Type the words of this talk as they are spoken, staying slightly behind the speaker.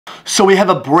So we have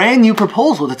a brand new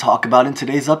proposal to talk about in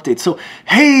today's update. So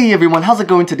hey everyone, how's it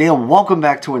going today, and welcome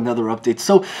back to another update.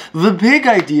 So the big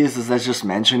idea is, as just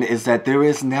mentioned, is that there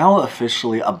is now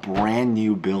officially a brand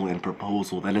new bill and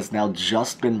proposal that has now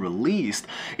just been released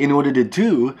in order to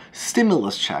do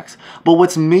stimulus checks. But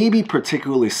what's maybe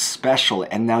particularly special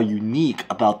and now unique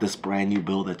about this brand new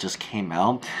bill that just came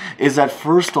out is that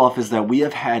first off is that we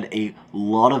have had a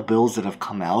lot of bills that have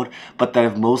come out, but that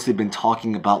have mostly been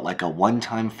talking about like a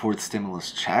one-time fourth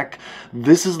stimulus check.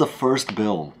 This is the first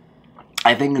bill,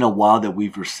 I think, in a while that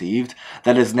we've received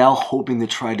that is now hoping to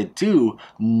try to do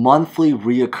monthly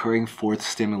reoccurring fourth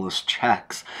stimulus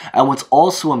checks. And what's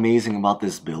also amazing about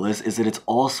this bill is that it's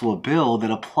also a bill that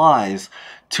applies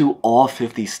to all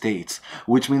 50 states,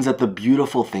 which means that the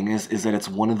beautiful thing is that it's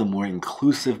one of the more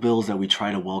inclusive bills that we try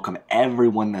to welcome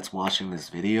everyone that's watching this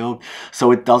video.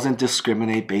 So it doesn't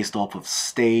discriminate based off of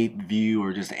state, view,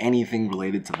 or just anything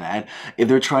related to that if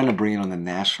they're trying to bring it on the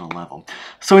national level.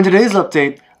 So in today's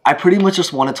update, I pretty much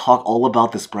just want to talk all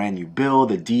about this brand new bill,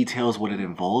 the details, what it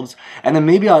involves, and then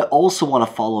maybe I also want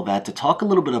to follow that to talk a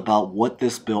little bit about what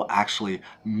this bill actually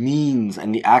means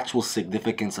and the actual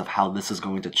significance of how this is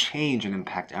going to change and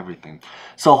impact everything.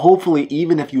 So hopefully,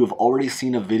 even if you have already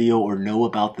seen a video or know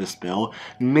about this bill,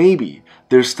 maybe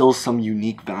there's still some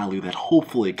unique value that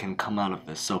hopefully can come out of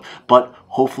this. But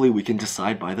hopefully we can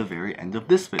decide by the very end of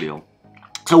this video.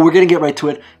 So we're going to get right to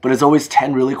it, but as always,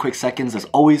 10 really quick seconds. As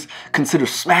always, consider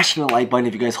smashing the like button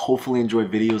if you guys hopefully enjoy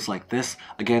videos like this.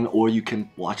 Again, or you can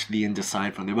watch the and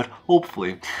decide from there, but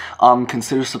hopefully.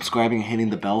 Consider subscribing and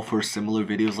hitting the bell for similar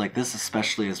videos like this,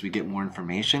 especially as we get more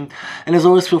information. And as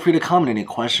always, feel free to comment any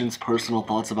questions, personal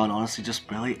thoughts about honestly just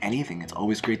really anything. It's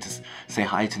always great to say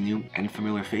hi to new and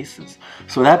familiar faces.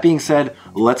 So with that being said,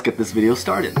 let's get this video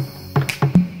started.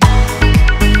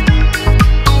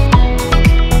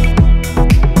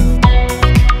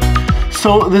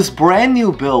 So this brand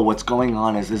new bill, what's going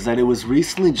on is that it was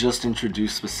recently just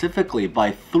introduced specifically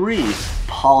by 3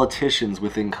 politicians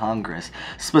within Congress.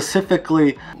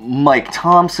 Specifically, Mike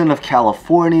Thompson of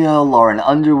California, Lauren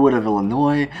Underwood of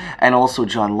Illinois, and also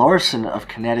John Larson of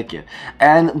Connecticut.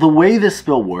 And the way this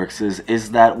bill works is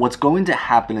that what's going to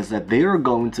happen is that they are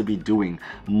going to be doing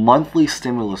monthly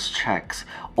stimulus checks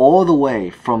all the way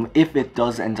from, if it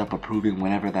does end up approving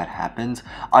whenever that happens,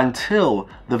 until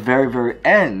the very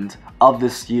end of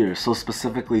this year, so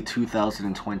specifically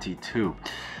 2022.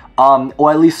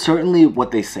 Or at least certainly what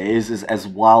they say is as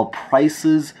while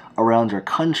prices around our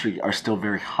country are still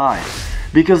very high.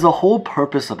 Because the whole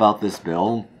purpose about this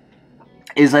bill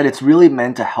is that it's really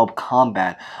meant to help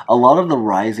combat a lot of the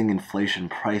rising inflation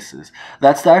prices.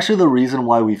 That's actually the reason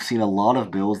why we've seen a lot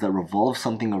of bills that revolve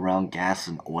something around gas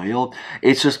and oil.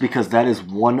 It's just because that is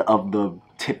one of the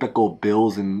typical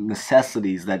bills and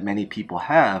necessities that many people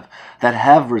have that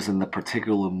have risen the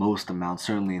particular most amount,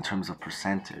 certainly in terms of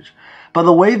percentage. But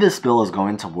the way this bill is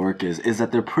going to work is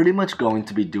that they're pretty much going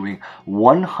to be doing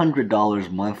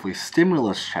 $100 monthly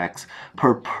stimulus checks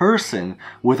per person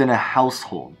within a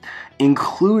household,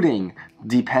 including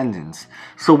dependents.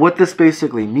 So what this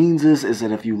basically means is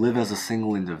that if you live as a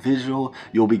single individual,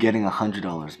 you'll be getting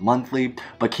 $100 monthly.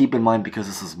 But keep in mind, because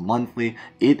this is monthly,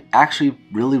 it actually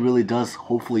really does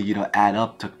hopefully, add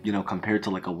up to, compared to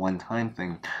like a one-time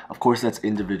thing. Of course, that's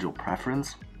individual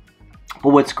preference.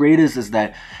 But what's great is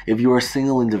that if you're a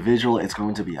single individual, it's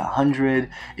going to be 100.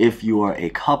 If you are a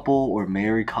couple or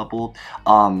married couple,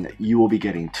 you will be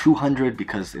getting 200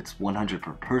 because it's 100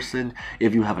 per person.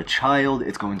 If you have a child,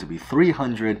 it's going to be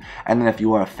 300. And then if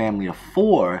you are a family of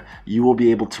 4, you will be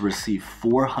able to receive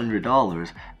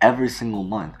 $400 every single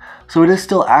month. So it is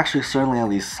still actually certainly at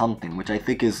least something, which I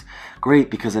think is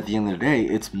great because at the end of the day,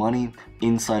 it's money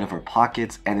inside of our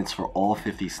pockets and it's for all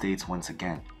 50 states once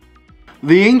again.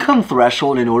 The income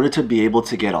threshold in order to be able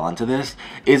to get onto this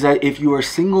is that if you are a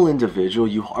single individual,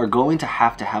 you are going to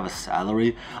have a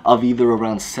salary of either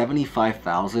around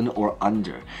 $75,000 or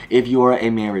under. If you are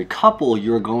a married couple,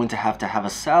 you're going to have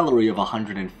a salary of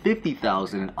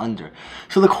 $150,000 and under.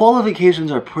 So the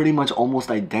qualifications are pretty much almost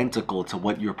identical to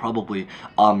what you're probably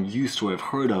used to or have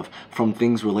heard of from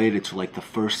things related to like the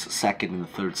first, second, and the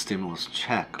third stimulus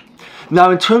check. Now,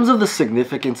 in terms of the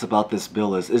significance about this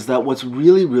bill is that what's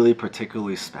really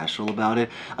particularly special about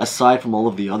it, aside from all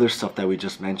of the other stuff that we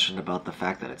just mentioned about the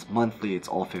fact that it's monthly, it's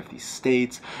all 50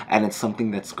 states, and it's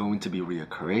something that's going to be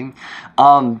reoccurring,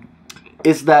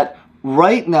 is that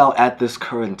right now at this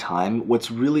current time,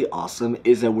 what's really awesome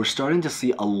is that we're starting to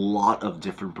see a lot of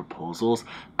different proposals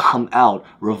come out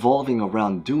revolving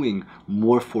around doing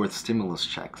more fourth stimulus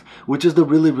checks, which is the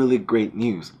really great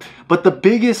news. But the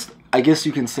biggest I guess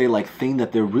you can say, like, thing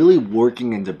that they're really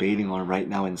working and debating on right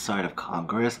now inside of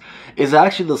Congress is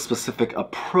actually the specific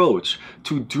approach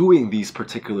to doing these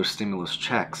particular stimulus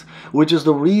checks, which is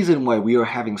the reason why we are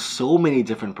having so many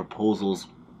different proposals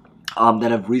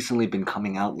that have recently been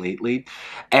coming out lately.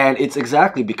 And it's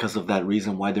exactly because of that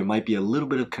reason why there might be a little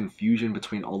bit of confusion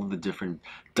between all of the different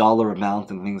dollar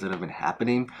amounts and things that have been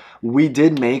happening. We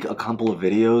did make a couple of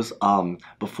videos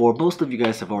before. Most of you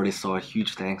guys have already saw. A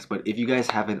huge thanks, but if you guys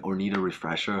haven't or need a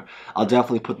refresher, I'll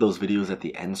definitely put those videos at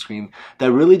the end screen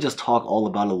that really just talk all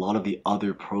about a lot of the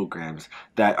other programs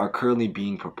that are currently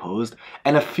being proposed,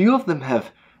 and a few of them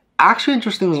have actually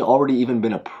interestingly already even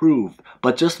been approved,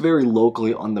 but just very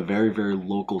locally on the very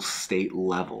local state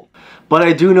level. But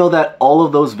I do know that all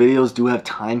of those videos do have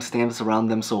timestamps around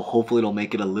them, so hopefully it'll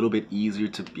make it a little bit easier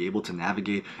to be able to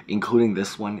navigate, including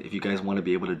this one, if you guys want to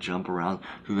be able to jump around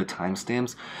through the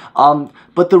timestamps.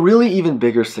 But the really even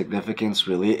bigger significance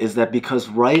really is that because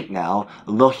right now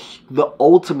the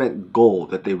ultimate goal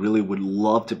that they really would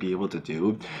love to be able to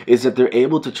do is that they're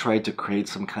able to try to create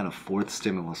some kind of fourth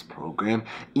stimulus program,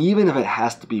 even if it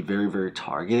has to be very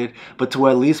targeted, but to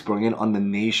at least bring it on the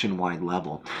nationwide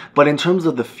level. But in terms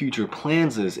of the future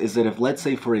plans is that if, let's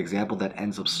say, for example, that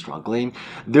ends up struggling,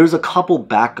 there's a couple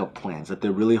backup plans that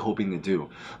they're really hoping to do.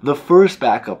 The first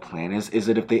backup plan is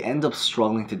that if they end up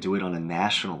struggling to do it on a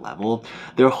national level,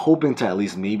 they're hoping to at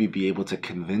least maybe be able to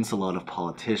convince a lot of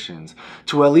politicians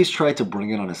to at least try to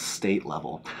bring it on a state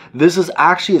level. This is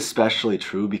actually especially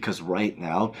true because right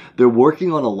now they're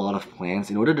working on a lot of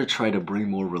plans in order to try to bring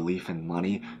more relief and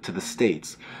money to the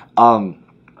states,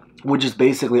 which is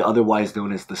basically otherwise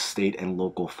known as the state and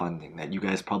local funding that you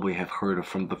guys probably have heard of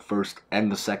from the first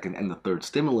and the second and the third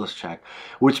stimulus check,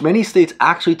 which many states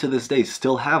actually to this day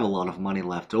still have a lot of money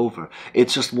left over.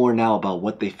 It's just more now about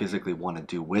what they physically want to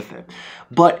do with it.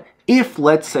 But if,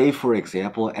 let's say, for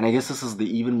example, and I guess this is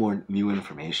the even more new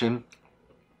information,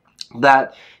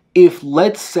 that if,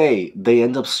 let's say, they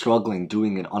end up struggling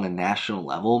doing it on a national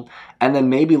level, and then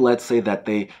maybe let's say that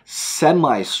they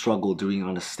semi-struggle doing it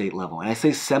on a state level. And I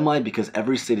say semi because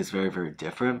every state is very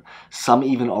different. Some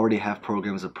even already have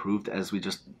programs approved, as we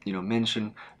just,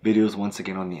 mentioned, videos once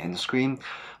again on the end screen.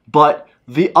 But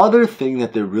the other thing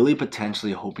that they're really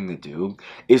potentially hoping to do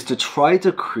is to try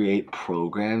to create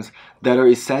programs that are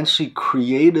essentially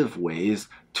creative ways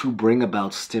to bring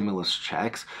about stimulus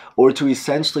checks, or to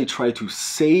essentially try to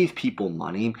save people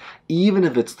money, even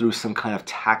if it's through some kind of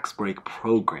tax break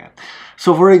program.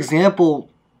 So for example,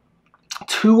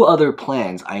 two other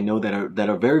plans I know that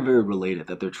are very related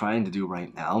that they're trying to do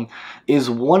right now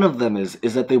is one of them is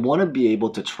that they want to be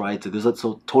able to try to, there's a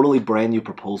totally brand new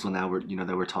proposal now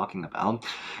that we're talking about,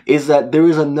 is that there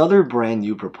is another brand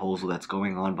new proposal that's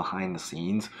going on behind the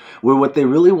scenes where what they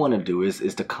really want to do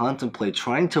is to contemplate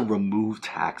trying to remove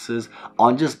taxes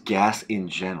on just gas in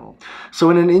general. So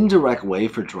in an indirect way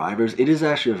for drivers, it is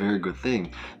actually a very good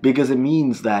thing because it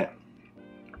means that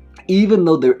even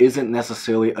though there isn't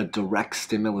necessarily a direct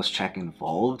stimulus check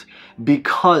involved,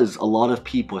 because a lot of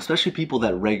people, especially people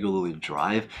that regularly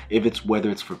drive, whether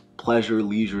it's for pleasure,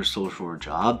 leisure, social, or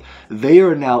job, they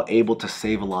are now able to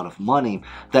save a lot of money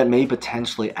that may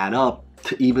potentially add up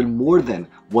to even more than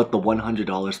what the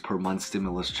 $100 per month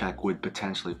stimulus check would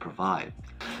potentially provide.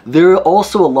 There are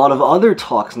also a lot of other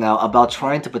talks now about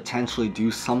trying to potentially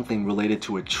do something related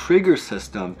to a trigger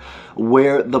system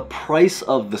where the price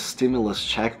of the stimulus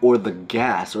check or the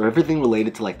gas or everything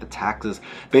related to like the taxes,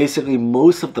 basically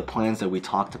most of the plans that we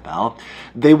talked about,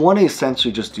 they want to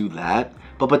essentially just do that,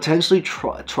 but potentially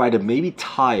try to maybe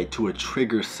tie it to a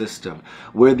trigger system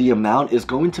where the amount is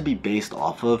going to be based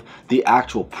off of the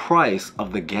actual price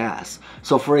of the gas.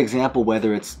 So for example,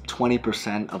 whether it's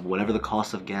 20% of whatever the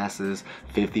cost of gas is,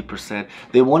 50%,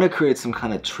 they want to create some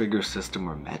kind of trigger system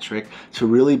or metric to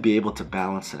really be able to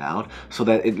balance it out so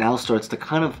that it now starts to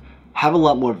kind of have a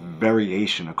lot more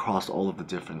variation across all of the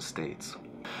different states.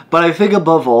 But I think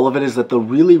above all of it is that the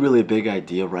really big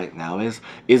idea right now is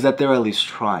that they're at least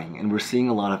trying, and we're seeing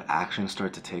a lot of action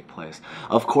start to take place.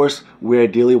 Of course, we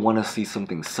ideally want to see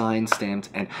something signed, stamped,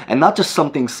 and not just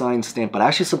something signed, stamped, but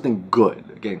actually something good,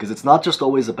 again, because it's not just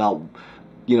always about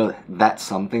that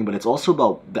something, but it's also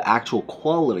about the actual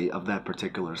quality of that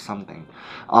particular something.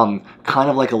 Kind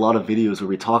of like a lot of videos where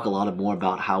we talk a lot more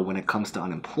about how when it comes to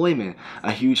unemployment,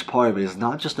 a huge part of it is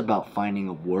not just about finding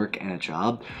a work and a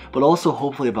job, but also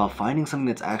hopefully about finding something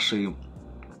that's actually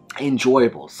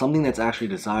enjoyable, something that's actually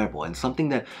desirable, and something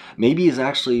that maybe is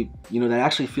actually, that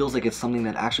actually feels like it's something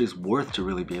that actually is worth to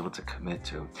really be able to commit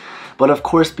to. But of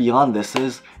course, beyond this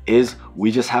is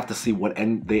we just have to see what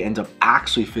they end up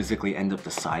actually physically end up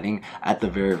deciding at the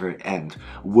very, very end.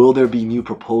 Will there be new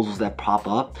proposals that pop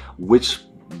up?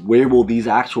 Where will these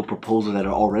actual proposals that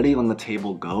are already on the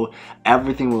table go?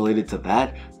 Everything related to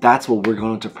that, that's what we're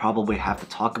going to probably have to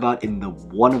talk about in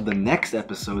one of the next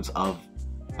episodes of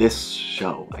this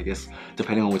show, I guess,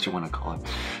 depending on what you want to call it.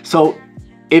 So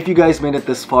if you guys made it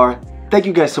this far, thank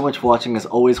you guys so much for watching. As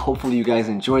always, hopefully you guys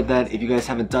enjoyed that. If you guys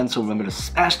haven't done so, remember to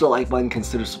smash the like button,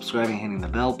 consider subscribing, hitting the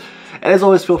bell, and as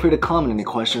always, feel free to comment any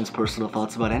questions, personal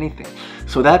thoughts about anything.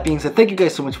 So that being said, thank you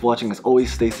guys so much for watching. As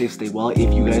always, stay safe, stay well.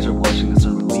 If you guys are watching this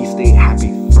on release date,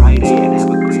 happy Friday and have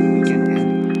a great weekend,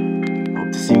 and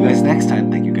hope to see you guys next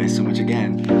time. Thank you guys so much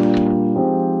again.